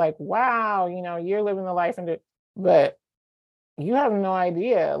looks like, wow, you're living the life, but you have no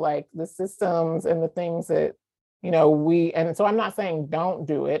idea, like the systems and the things that, and so I'm not saying don't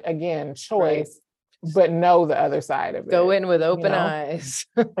do it. Again, choice, right. But know the other side of it. Go in with open eyes.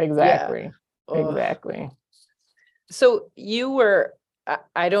 Exactly. Yeah. Exactly. So you were,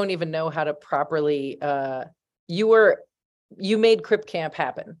 I don't even know how to properly, you made Crip Camp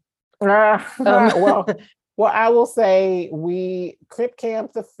happen. Well, I will say Crip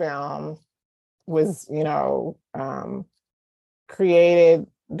Camp, the film, was, created,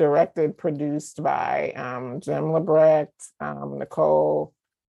 directed, produced by Jim Lebrecht, Nicole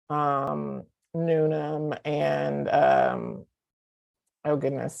Newnham, and oh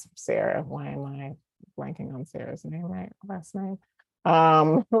goodness, Sarah. Why am I blanking on Sarah's name, last name?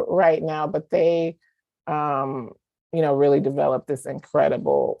 Right now, but they really developed this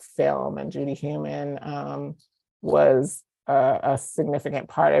incredible film, and Judy Heumann was a significant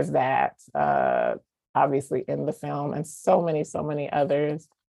part of that, obviously in the film, and so many others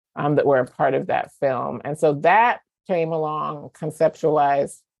that were a part of that film. And so that came along,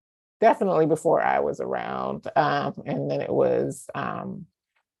 conceptualized definitely before I was around, and then it was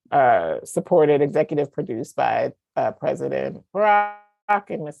supported, executive produced by President Barack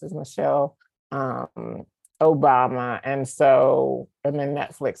and Mrs. Michelle Obama. And then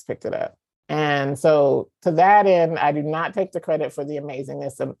Netflix picked it up. And so to that end, I do not take the credit for the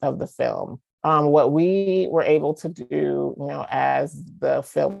amazingness of the film. What we were able to do, as the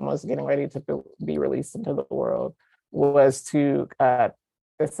film was getting ready to be released into the world, was to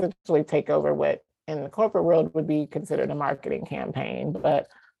essentially take over what in the corporate world would be considered a marketing campaign, but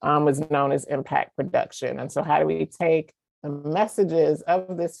was known as impact production. And so how do we take the messages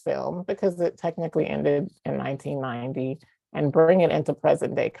of this film, because it technically ended in 1990, and bring it into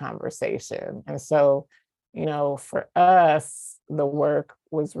present day conversation? And so, for us, the work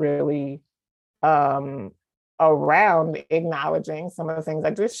was really around acknowledging some of the things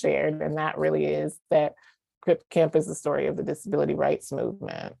I just shared. And that really is that Crip Camp is the story of the disability rights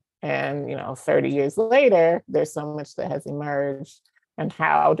movement. And, 30 years later, there's so much that has emerged. And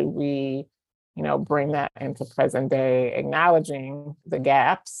how do we, bring that into present day, acknowledging the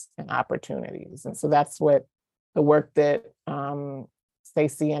gaps and opportunities? And so that's what the work that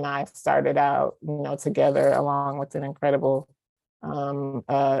Stacey and I started out, together, along with an incredible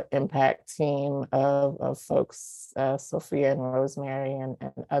impact team of folks, Sophia and Rosemary and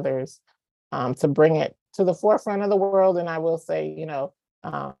others, to bring it to the forefront of the world. And I will say,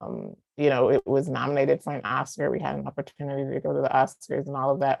 it was nominated for an Oscar. We had an opportunity to go to the Oscars, and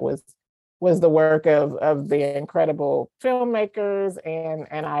all of that was the work of the incredible filmmakers.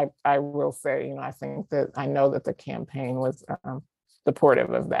 And I will say, I think that I know that the campaign was supportive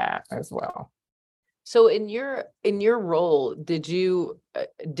of that as well. So in your role, did you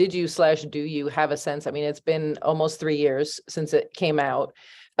 / do you have a sense? I mean, it's been almost 3 years since it came out.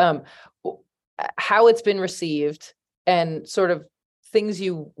 How it's been received, and sort of things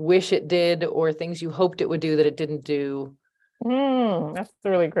you wish it did or things you hoped it would do that it didn't do? That's a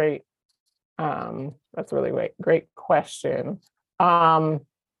really great. That's a really great question. It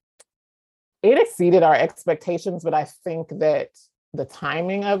exceeded our expectations, but I think that the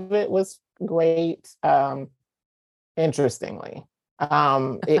timing of it was great. Interestingly,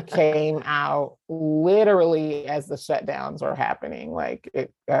 it came out literally as the shutdowns were happening. Like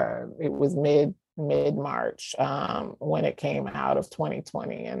it was mid-March when it came out of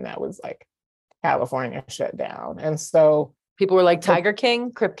 2020, and that was like California shut down. And so people were like, Tiger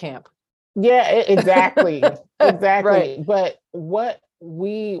King, Crip Camp. Yeah, exactly. Exactly. Right. But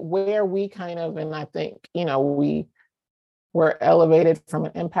where we kind of, and I think, we were elevated from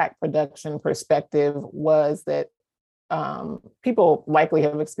an impact production perspective, was that people likely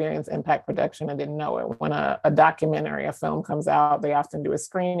have experienced impact production and didn't know it. When a documentary, a film comes out, they often do a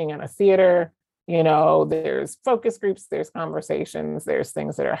screening in a theater. There's focus groups, there's conversations, there's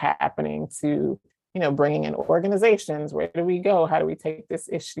things that are happening to, bringing in organizations. Where do we go? How do we take this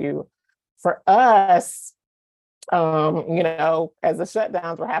issue? For us, as the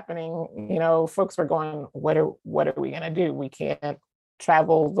shutdowns were happening, folks were going, what are we going to do? We can't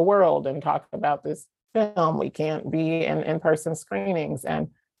travel the world and talk about this film. We can't be in in-person screenings. And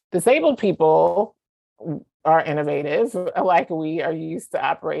disabled people are innovative, like we are used to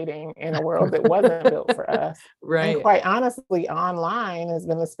operating in a world that wasn't built for us. Right. And quite honestly, online has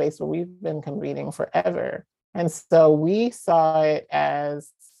been the space where we've been convening forever. And so we saw it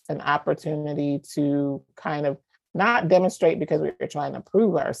as an opportunity to kind of not demonstrate because we were trying to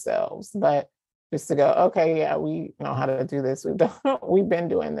prove ourselves, but just to go, okay, yeah, we know how to do this. We've been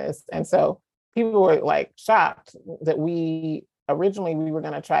doing this. And so people were like shocked that we were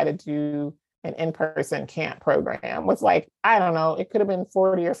going to try to do an in-person camp program with, like, I don't know, it could have been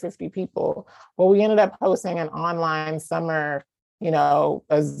 40 or 50 people. Well, we ended up hosting an online summer,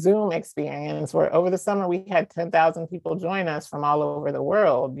 a Zoom experience where over the summer we had 10,000 people join us from all over the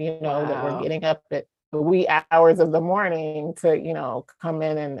world, Wow. that were getting up at the wee hours of the morning to, come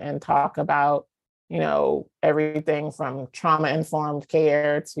in and talk about, everything from trauma-informed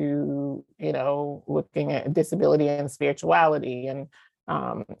care to, looking at disability and spirituality and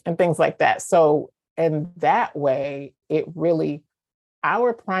things like that. So in that way, it really,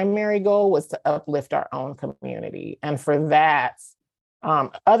 our primary goal was to uplift our own community. And for that,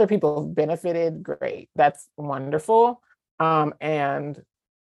 other people have benefited, great. That's wonderful. And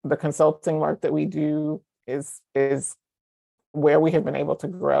the consulting work that we do is where we have been able to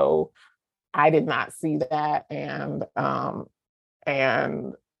grow. I did not see that. And I'm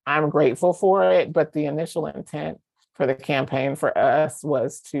grateful for it. But the initial intent for the campaign for us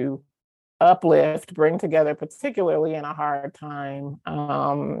was to uplift, bring together, particularly in a hard time,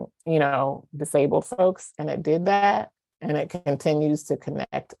 disabled folks. And it did that. And it continues to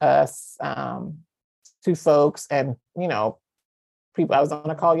connect us to folks. And, people, I was on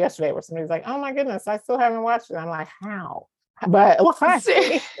a call yesterday where somebody's like, oh my goodness, I still haven't watched it. I'm like, how? But that's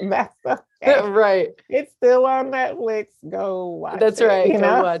okay. Right. It's still on Netflix. Go watch it. That's right.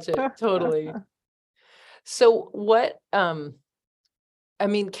 Go watch it. Totally. So what, I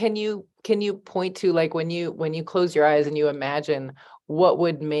mean, can you point to, like, when you close your eyes and you imagine what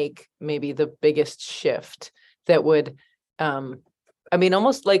would make maybe the biggest shift that would, I mean,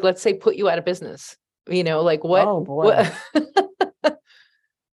 almost like, let's say, put you out of business, like what? Oh boy. What?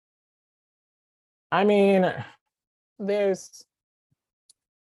 I mean, there's,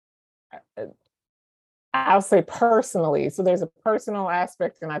 I'll say personally, so there's a personal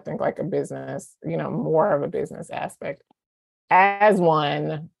aspect and I think like a business, more of a business aspect. As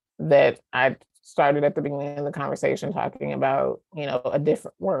one that I started at the beginning of the conversation talking about, a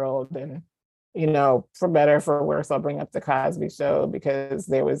different world and, for better, for worse, I'll bring up the Cosby Show because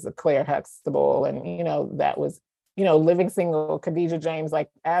there was a Claire Huxtable and, that was, living single, Khadijah James, like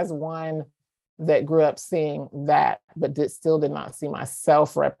as one that grew up seeing that, but still did not see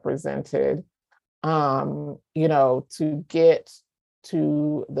myself represented, to get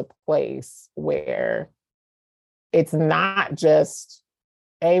to the place where it's not just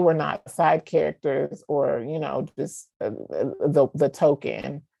we're not side characters or just the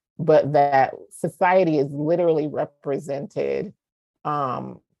token, but that society is literally represented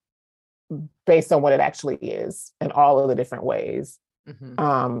based on what it actually is in all of the different ways.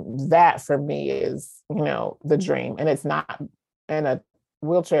 That for me is the dream, and it's not. And a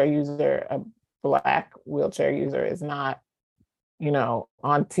wheelchair user, a Black wheelchair user, is not on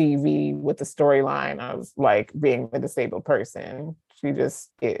TV with the storyline of like being the disabled person. She just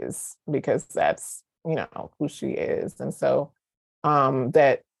is, because that's, who she is. And so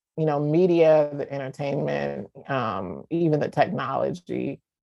that, media, the entertainment, even the technology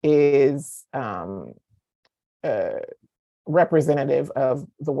is representative of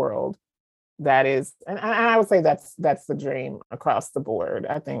the world. That is, and I would say that's the dream across the board.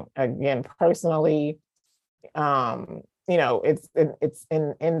 I think, again, personally, it's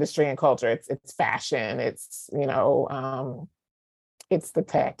in industry and culture. It's fashion. It's it's the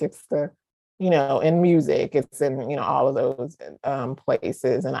tech. It's the in music. It's in all of those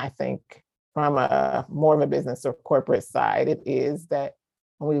places. And I think from a more of a business or corporate side, it is that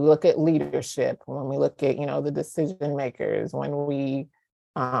when we look at leadership, when we look at the decision makers, when we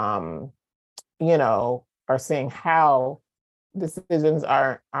are seeing how decisions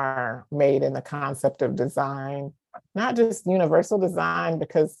are made in the concept of design, not just universal design,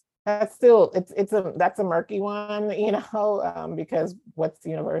 because that's still that's a murky one, because what's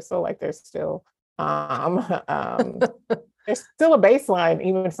universal? Like there's still there's still a baseline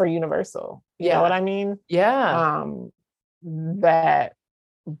even for universal. You know what I mean? Yeah. But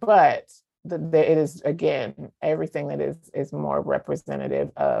it is, again, everything that is more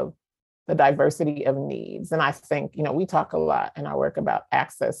representative of the diversity of needs. And I think, we talk a lot in our work about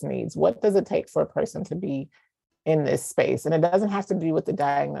access needs. What does it take for a person to be in this space? And it doesn't have to do with the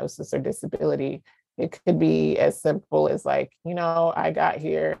diagnosis or disability. It could be as simple as like, I got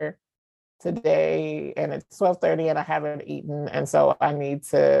here today and it's 12:30 and I haven't eaten. And so I need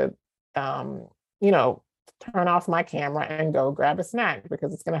to, turn off my camera and go grab a snack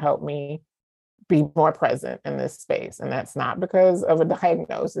because it's going to help me be more present in this space. And that's not because of a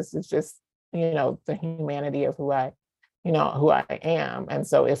diagnosis. It's just, the humanity of who I am. And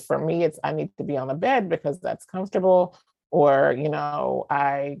so if for me, it's, I need to be on the bed because that's comfortable, or,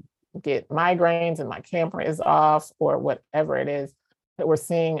 I get migraines and my camera is off, or whatever it is, that we're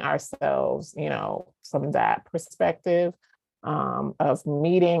seeing ourselves, from that perspective of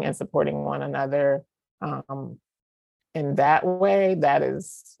meeting and supporting one another. In that way, that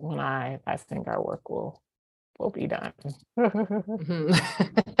is when I think our work will be done.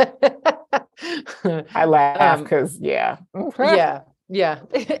 I laugh because yeah.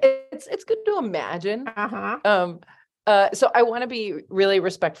 It's good to imagine. So I want to be really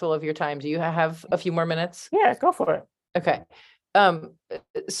respectful of your time. Do you have a few more minutes? Yeah, go for it. Okay.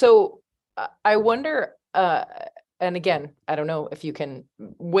 So I wonder, and again, I don't know if you can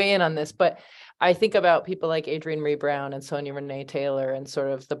weigh in on this, but I think about people like Adrienne Maree Brown and Sonia Renee Taylor and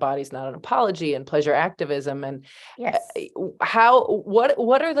sort of the Body's Not an Apology and pleasure activism. And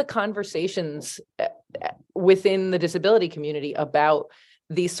what are the conversations within the disability community about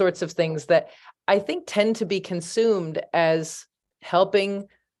these sorts of things that I think tend to be consumed as helping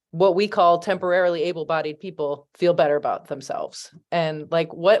what we call temporarily able-bodied people feel better about themselves? And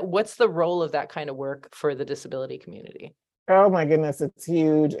like, what's the role of that kind of work for the disability community? Oh my goodness, it's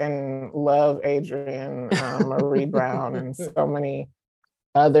huge. And love Adrienne Maree Brown and so many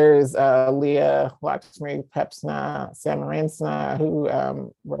others, Leah Lakshmi Pepsna Samaransna, who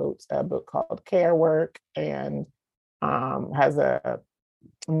wrote a book called Care Work and has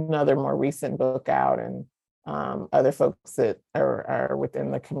another more recent book out, and other folks that are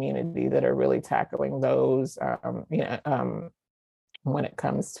within the community that are really tackling those, when it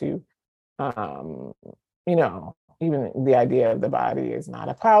comes to, you know, even the idea of the body is not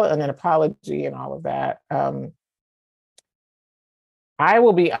an apology and all of that. I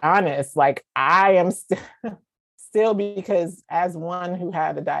will be honest, like I am still, because as one who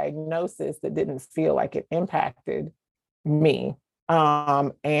had a diagnosis that didn't feel like it impacted me,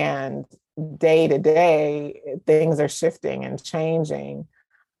 and day to day things are shifting and changing.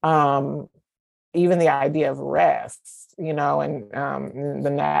 Even the idea of rest, you know, and the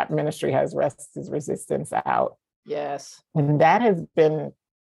NAP ministry has Rest is Resistance out. Yes. And that has been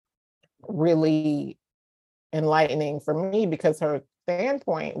really enlightening for me, because her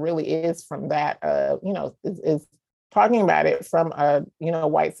standpoint really is from that, you know, is talking about it from a, you know,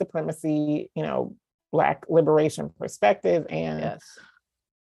 white supremacy, you know, Black liberation perspective. And Yes.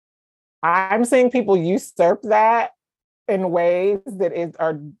 I'm seeing people usurp that in ways that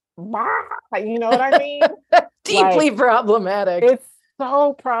are, you know what I mean? Deeply like, problematic. It's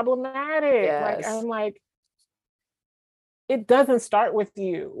so problematic. Yes. Like, I'm like, it doesn't start with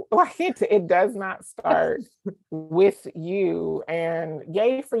you. Like it does not start with you. And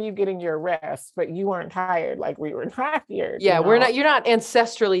yay for you getting your rest, but you weren't tired like we were tired. Yeah, you know? you're not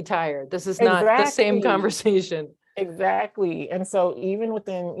ancestrally tired. This is not the same conversation. Exactly. And so even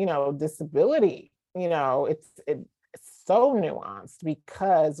within, you know, disability, you know, it's so nuanced,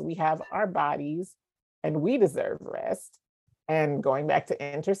 because we have our bodies and we deserve rest. And going back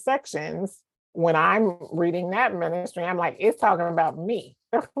to intersections, when I'm reading that ministry, I'm like, it's talking about me.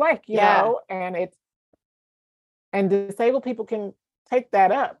 Like, you know, and disabled people can take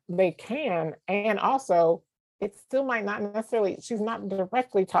that up. They can. And also, it still might not necessarily, she's not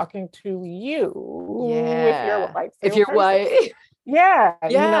directly talking to you. Yeah. If you're white. If you're white. Yeah.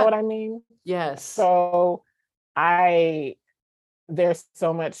 You know what I mean? Yes. So there's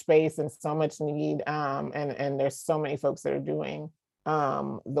so much space and so much need, and there's so many folks that are doing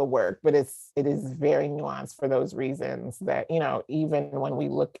the work, but it is very nuanced for those reasons that, you know, even when we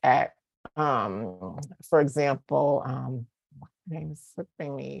look at, for example, my name is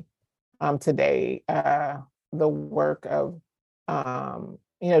slipping me today, the work of,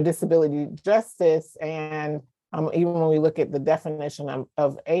 you know, disability justice, and even when we look at the definition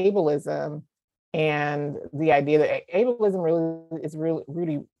of ableism, and the idea that ableism really is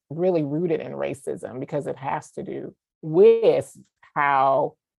really rooted in racism, because it has to do with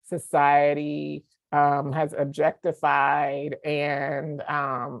how society has objectified and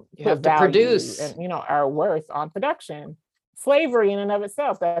you have to value produce and, you know, our worth on production. Slavery in and of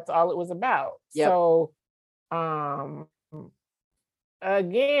itself, that's all it was about. Yep. So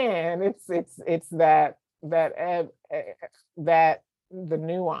again, it's that the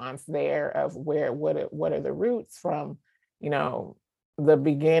nuance there of what are the roots from, you know, the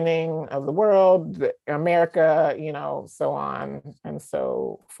beginning of the world, America, you know, so on and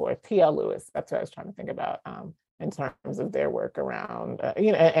so forth. T.L. Lewis, that's what I was trying to think about in terms of their work around,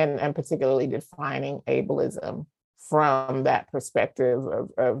 you know, and particularly defining ableism from that perspective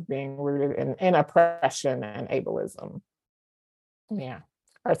of being rooted in oppression and ableism. Yeah.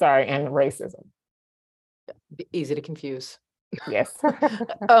 Or sorry, and racism. Easy to confuse. Yes.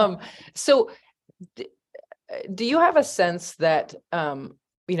 So do you have a sense that,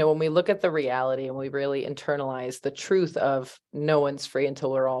 you know, when we look at the reality and we really internalize the truth of no one's free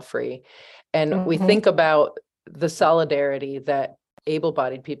until we're all free, and we think about the solidarity that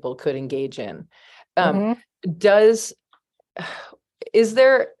able-bodied people could engage in, is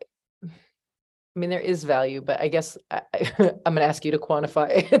there, I mean, there is value, but I guess I'm going to ask you to quantify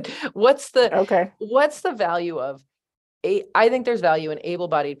it. What's the value of I think there's value in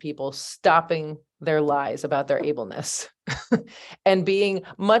able-bodied people stopping their lies about their ableness and being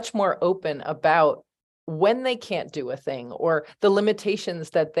much more open about when they can't do a thing or the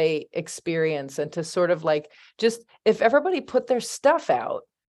limitations that they experience, and to sort of like, just if everybody put their stuff out,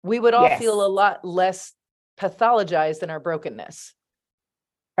 we would all feel a lot less pathologized in our brokenness.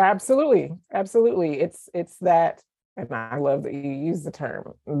 Absolutely. It's that, and I love that you use the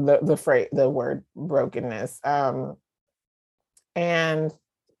term, the phrase, the word brokenness. And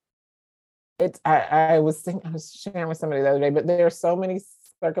it's, I was sharing with somebody the other day, but there are so many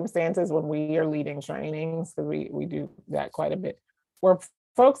circumstances when we are leading trainings, because we do that quite a bit, where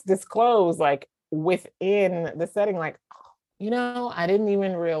folks disclose, like within the setting, like, you know, I didn't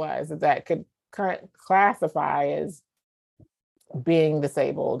even realize that could classify as being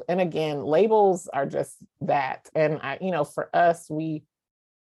disabled. And again, labels are just that. And you know, for us,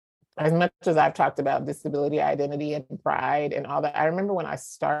 as much as I've talked about disability identity and pride and all that, I remember when I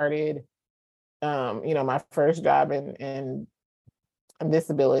started, you know, my first job in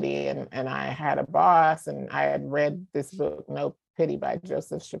disability, and I had a boss, and I had read this book, No Pity by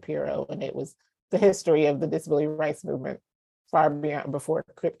Joseph Shapiro. And it was the history of the disability rights movement far beyond before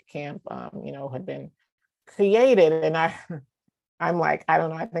Crip Camp, had been created. And I'm like, I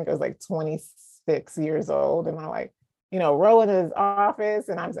don't know, I think I was like 26 years old. And I like, roll in his office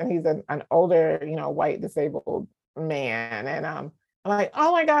and he's an older, white disabled man. And I'm like,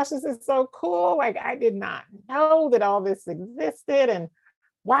 oh my gosh, this is so cool. Like, I did not know that all this existed. And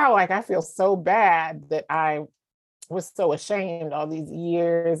wow, like, I feel so bad that I was so ashamed all these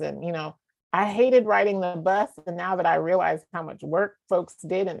years. And, I hated riding the bus. And now that I realize how much work folks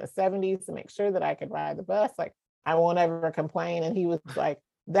did in the 70s to make sure that I could ride the bus, like, I won't ever complain. And he was like,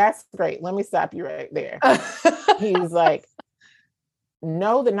 that's great. Let me stop you right there. He's like,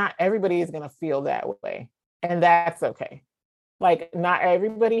 know that not everybody is going to feel that way. And that's okay. Like, not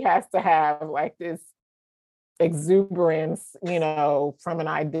everybody has to have like this exuberance, from an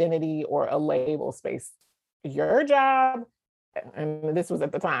identity or a label space. Your job, and this was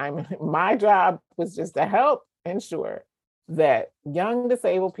at the time, my job was just to help ensure that young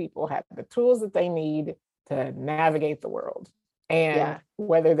disabled people have the tools that they need to navigate the world. And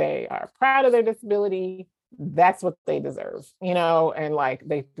whether they are proud of their disability, that's what they deserve, and like,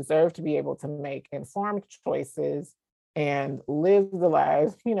 they deserve to be able to make informed choices and live the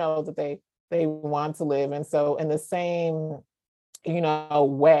lives, that they want to live. And so in the same,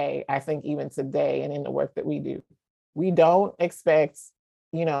 way, I think even today and in the work that we do, we don't expect,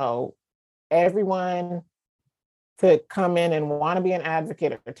 everyone to come in and want to be an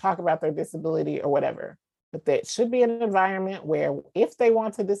advocate or talk about their disability or whatever. But there should be an environment where if they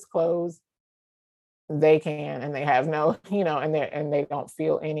want to disclose, they can, and they have no, and they don't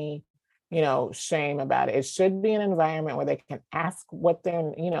feel any, shame about it. It should be an environment where they can ask what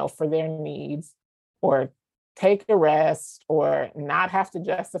their, for their needs, or take a rest, or not have to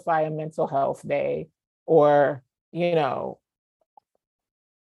justify a mental health day, or, they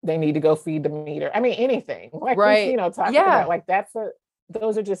need to go feed the meter. I mean, anything like, right. Talking about like,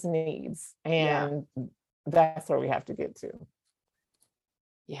 those are just needs. And that's where we have to get to.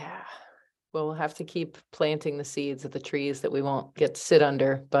 Yeah. Well, we'll have to keep planting the seeds of the trees that we won't get to sit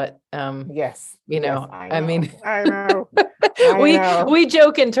under. But yes, I know. I know. We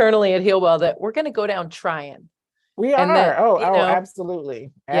joke internally at Healwell that we're going to go down trying. We are. That,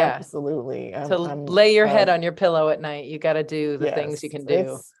 absolutely. Yeah. Absolutely. To lay your head on your pillow at night, you got to do the things you can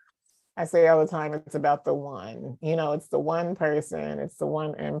do. I say all the time, it's about the one, it's the one person, it's the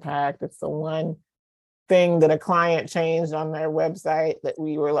one impact, it's the one thing that a client changed on their website that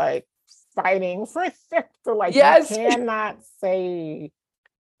we were like fighting for. So like, you cannot say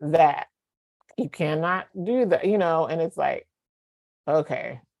that. You cannot do that, and it's like,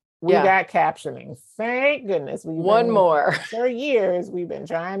 okay, we got captioning. Thank goodness. For years, we've been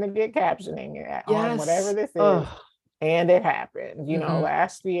trying to get captioning on whatever this is. And it happened,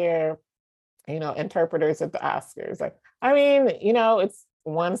 last year, interpreters at the Oscars. Like, I mean, it's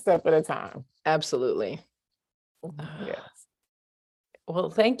one step at a time. Absolutely. Yes. Well,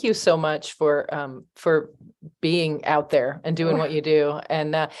 thank you so much for being out there and doing what you do,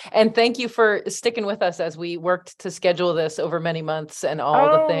 and thank you for sticking with us as we worked to schedule this over many months and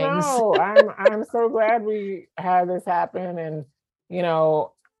all the things. No. I'm so glad we had this happen, and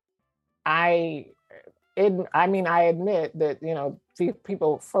I admit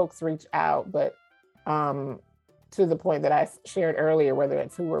that folks reach out, but to the point that I shared earlier, whether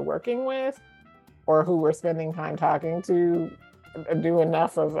it's who we're working with or who we're spending time talking to, do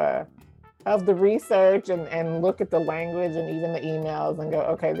enough of the research and look at the language and even the emails and go,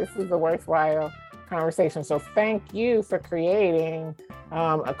 okay, this is a worthwhile conversation. So thank you for creating,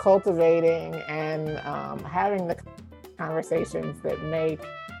 cultivating, and having the conversations that make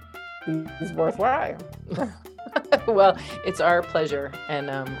these worthwhile. Well, it's our pleasure, and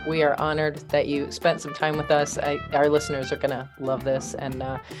we are honored that you spent some time with us. Our listeners are going to love this, and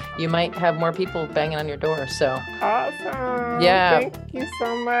you might have more people banging on your door. So awesome! Yeah, thank you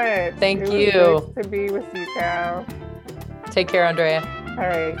so much. Thank you. It was great to be with you, Cal. Take care, Andrea. All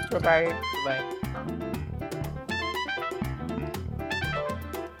right, bye-bye. Bye.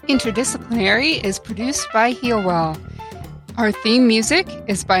 Interdisciplinary is produced by Healwell. Our theme music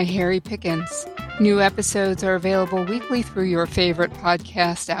is by Harry Pickens. New episodes are available weekly through your favorite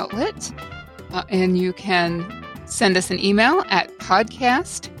podcast outlet. And you can send us an email at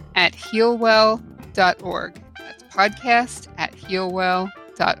podcast@healwell.org. That's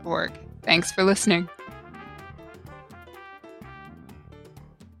podcast@healwell.org. Thanks for listening.